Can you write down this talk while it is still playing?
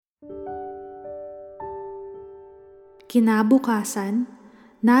Kinabukasan,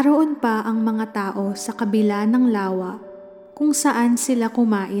 naroon pa ang mga tao sa kabila ng lawa kung saan sila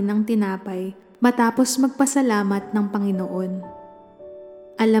kumain ng tinapay matapos magpasalamat ng Panginoon.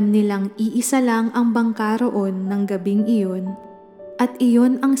 Alam nilang iisa lang ang bangka roon ng gabing iyon at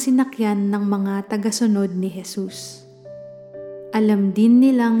iyon ang sinakyan ng mga tagasunod ni Jesus. Alam din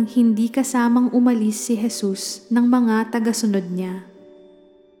nilang hindi kasamang umalis si Jesus ng mga tagasunod niya.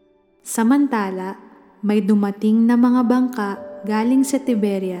 Samantala, may dumating na mga bangka galing sa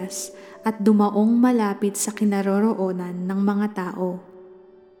Tiberias at dumaong malapit sa kinaroroonan ng mga tao.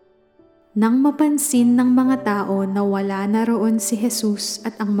 Nang mapansin ng mga tao na wala na roon si Jesus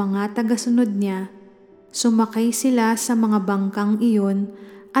at ang mga tagasunod niya, sumakay sila sa mga bangkang iyon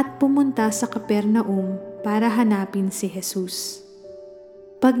at pumunta sa Capernaum para hanapin si Jesus.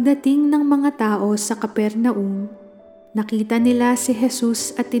 Pagdating ng mga tao sa Capernaum, nakita nila si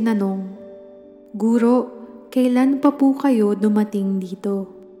Jesus at tinanong, "Guro, kailan pa po kayo dumating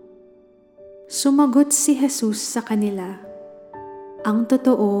dito?" Sumagot si Jesus sa kanila, "Ang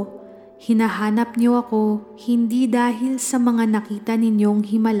totoo, hinahanap niyo ako hindi dahil sa mga nakita ninyong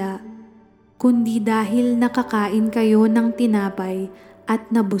himala, kundi dahil nakakain kayo ng tinapay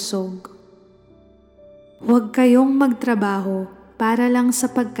at nabusog. Huwag kayong magtrabaho para lang sa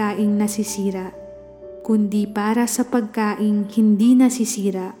pagkaing nasisira, kundi para sa pagkaing hindi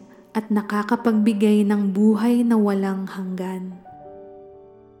nasisira at nakakapagbigay ng buhay na walang hanggan.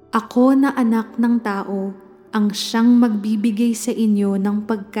 Ako na anak ng tao, ang siyang magbibigay sa inyo ng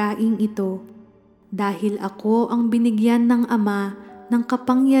pagkaing ito, dahil ako ang binigyan ng Ama ng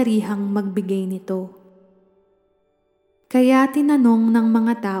kapangyarihang magbigay nito." Kaya tinanong ng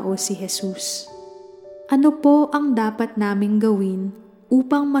mga tao si Jesus, "Ano po ang dapat naming gawin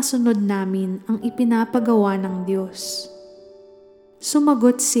upang masunod namin ang ipinapagawa ng Diyos?"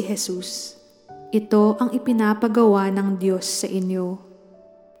 Sumagot si Jesus, "Ito ang ipinapagawa ng Diyos sa inyo.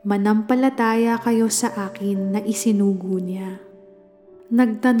 Manampalataya kayo sa akin na isinugo niya."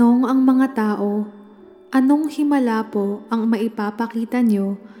 Nagtanong ang mga tao, "Anong himala po ang maipapakita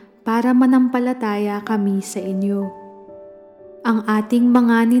niyo para manampalataya kami sa inyo?" Ang ating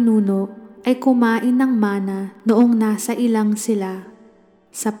mga ninuno ay kumain ng mana noong nasa ilang sila,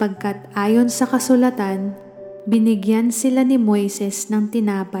 sapagkat ayon sa kasulatan, binigyan sila ni Moises ng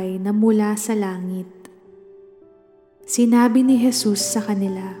tinapay na mula sa langit. Sinabi ni Jesus sa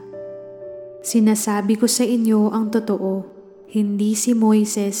kanila, "Sinasabi ko sa inyo ang totoo, hindi si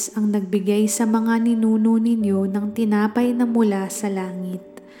Moises ang nagbigay sa mga ninuno ninyo ng tinapay na mula sa langit,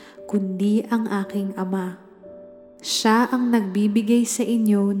 kundi ang aking Ama. Siya ang nagbibigay sa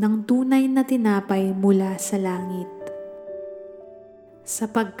inyo ng tunay na tinapay mula sa langit.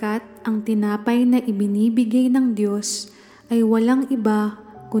 Sapagkat ang tinapay na ibinibigay ng Diyos ay walang iba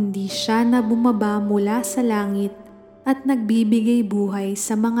kundi siya na bumaba mula sa langit at nagbibigay buhay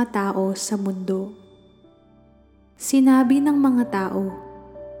sa mga tao sa mundo." Sinabi ng mga tao,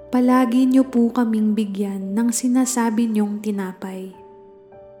 "Palagi niyo po kaming bigyan ng sinasabi niyong tinapay."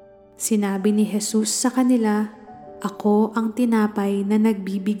 Sinabi ni Jesus sa kanila, "Ako ang tinapay na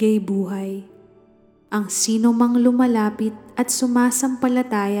nagbibigay buhay. Ang sino mang lumalapit at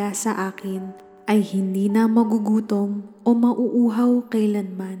sumasampalataya sa akin ay hindi na magugutom o mauuhaw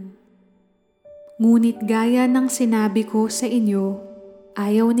kailanman. Ngunit gaya ng sinabi ko sa inyo,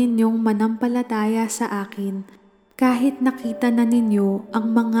 ayaw ninyong manampalataya sa akin kahit nakita na ninyo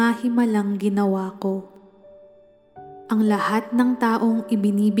ang mga himalang ginawa ko. Ang lahat ng taong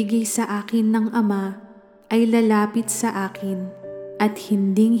ibinibigay sa akin ng Ama ay lalapit sa akin at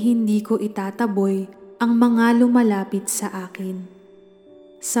hinding-hindi ko itataboy ang mga lumalapit sa akin.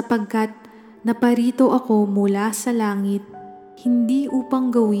 Sapagkat naparito ako mula sa langit hindi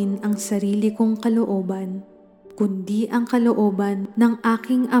upang gawin ang sarili kong kalooban, kundi ang kalooban ng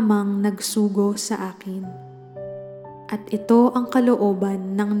aking Amang nagsugo sa akin. At ito ang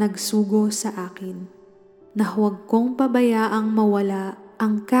kalooban ng nagsugo sa akin, na huwag kong pabayaang mawala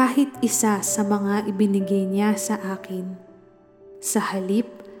ang kahit isa sa mga ibinigay niya sa akin. Sa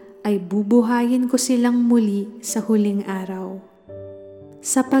halip ay bubuhayin ko silang muli sa huling araw.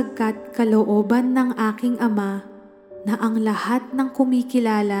 Sapagkat kalooban ng aking Ama na ang lahat ng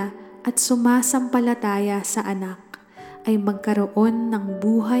kumikilala at sumasampalataya sa Anak ay magkaroon ng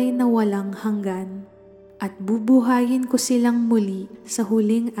buhay na walang hanggan, at bubuhayin ko silang muli sa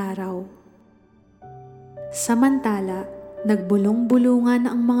huling araw." Samantala, nagbulong-bulungan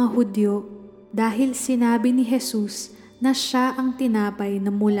ang mga Hudyo dahil sinabi ni Jesus na siya ang tinapay na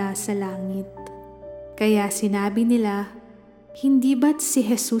mula sa langit. Kaya sinabi nila, "Hindi ba't si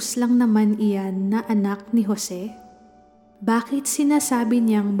Jesus lang naman iyan na anak ni Jose? Bakit sinasabi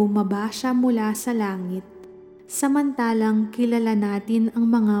niyang bumaba siya mula sa langit samantalang kilala natin ang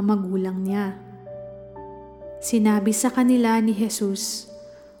mga magulang niya. Sinabi sa kanila ni Jesus,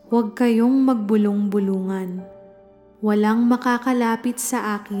 "Huwag kayong magbulong-bulungan. Walang makakalapit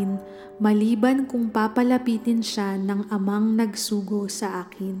sa akin maliban kung papalapitin siya ng amang nagsugo sa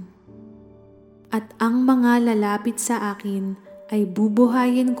akin. At ang mga lalapit sa akin ay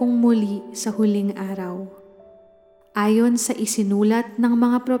bubuhayin kong muli sa huling araw. Ayon sa isinulat ng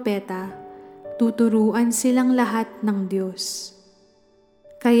mga propeta, tuturuan silang lahat ng Diyos.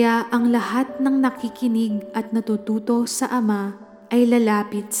 Kaya ang lahat ng nakikinig at natututo sa Ama ay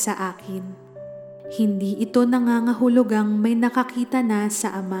lalapit sa akin. Hindi ito nangangahulugang may nakakita na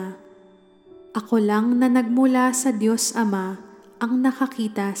sa Ama. Ako lang na nagmula sa Diyos Ama ang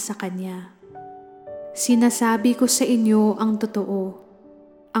nakakita sa Kanya. Sinasabi ko sa inyo ang totoo.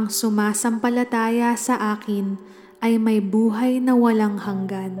 Ang sumasampalataya sa akin ay may buhay na walang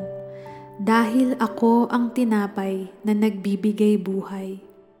hanggan, dahil ako ang tinapay na nagbibigay buhay.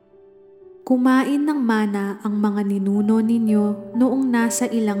 Kumain ng mana ang mga ninuno ninyo noong nasa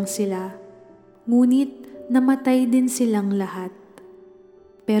ilang sila, ngunit namatay din silang lahat.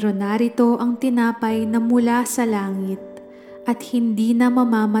 Pero narito ang tinapay na mula sa langit, at hindi na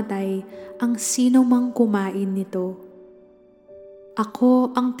mamamatay ang sino mang kumain nito.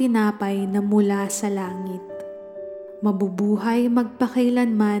 Ako ang tinapay na mula sa langit. Mabubuhay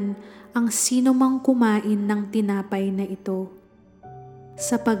magpakailanman ang sino mang kumain ng tinapay na ito.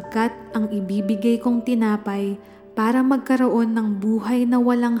 Sapagkat ang ibibigay kong tinapay para magkaroon ng buhay na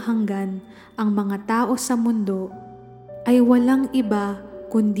walang hanggan ang mga tao sa mundo ay walang iba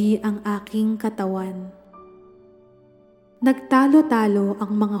kundi ang aking katawan." Nagtalo-talo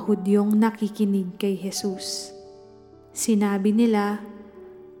ang mga Hudyong nakikinig kay Jesus. Sinabi nila,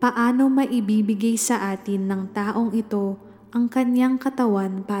 "Paano maibibigay sa atin ng taong ito ang kanyang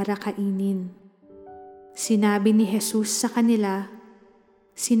katawan para kainin?" Sinabi ni Jesus sa kanila,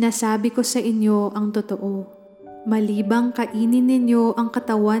 "Sinasabi ko sa inyo ang totoo. Malibang kainin ninyo ang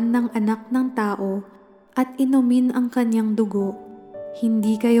katawan ng Anak ng Tao at inumin ang kanyang dugo,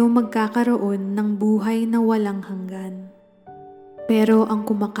 hindi kayo magkakaroon ng buhay na walang hanggan. Pero ang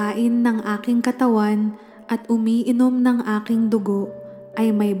kumakain ng aking katawan at umiinom ng aking dugo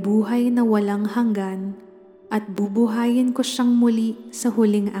ay may buhay na walang hanggan, at bubuhayin ko siyang muli sa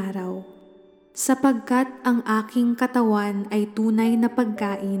huling araw. Sapagkat ang aking katawan ay tunay na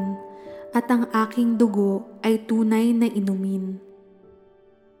pagkain at ang aking dugo ay tunay na inumin.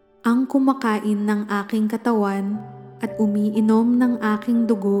 Ang kumakain ng aking katawan at umiinom ng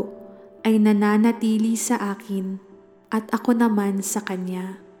aking dugo ay nananatili sa akin at ako naman sa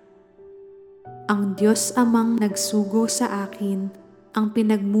Kanya. Ang Diyos Amang nagsugo sa akin ang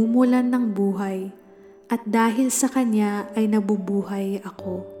pinagmumulan ng buhay, at dahil sa Kanya ay nabubuhay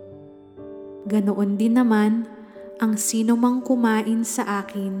ako. Ganoon din naman, ang sino mang kumain sa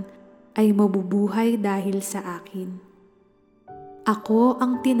akin ay mabubuhay dahil sa akin. Ako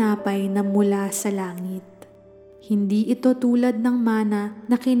ang tinapay na mula sa langit. Hindi ito tulad ng mana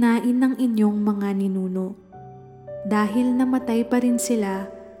na kinain ng inyong mga ninuno, dahil namatay pa rin sila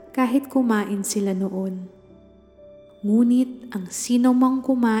kahit kumain sila noon. Ngunit ang sino mang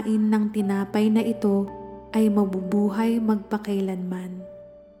kumain ng tinapay na ito ay mabubuhay magpakailanman."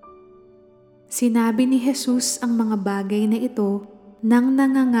 Sinabi ni Jesus ang mga bagay na ito nang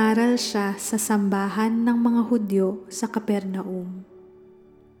nangangaral siya sa sambahan ng mga Hudyo sa Capernaum.